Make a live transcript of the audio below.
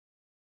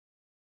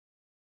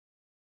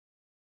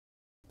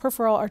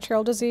Peripheral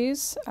arterial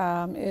disease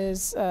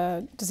is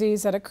a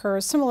disease that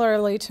occurs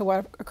similarly to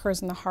what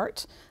occurs in the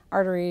heart.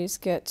 Arteries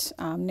get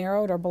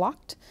narrowed or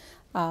blocked,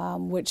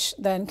 which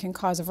then can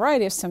cause a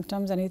variety of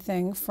symptoms,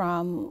 anything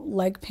from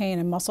leg pain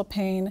and muscle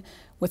pain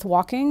with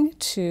walking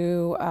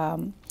to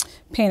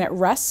pain at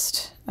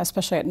rest,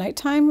 especially at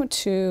nighttime,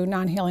 to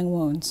non-healing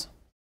wounds.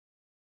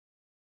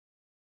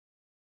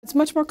 It's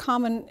much more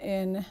common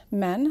in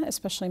men,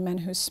 especially men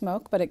who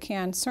smoke, but it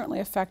can certainly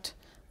affect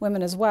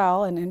women as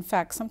well. And in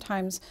fact,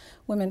 sometimes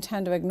women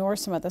tend to ignore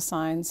some of the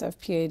signs of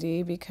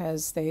PAD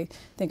because they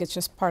think it's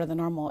just part of the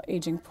normal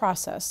aging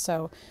process.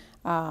 So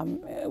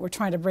we're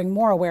trying to bring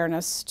more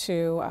awareness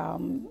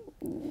to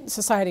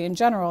society in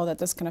general that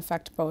this can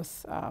affect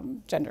both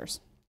genders.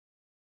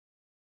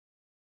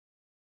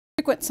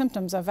 Frequent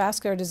symptoms of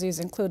vascular disease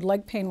include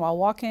leg pain while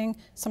walking,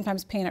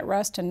 sometimes pain at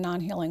rest, and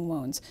non-healing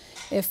wounds.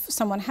 If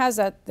someone has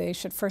that, they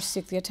should first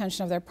seek the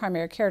attention of their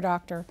primary care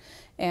doctor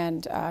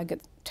and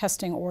get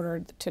testing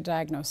ordered to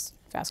diagnose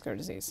vascular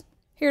disease.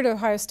 Here at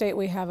Ohio State,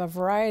 we have a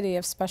variety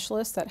of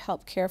specialists that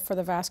help care for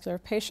the vascular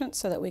patient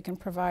so that we can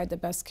provide the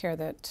best care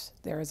that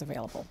there is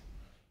available.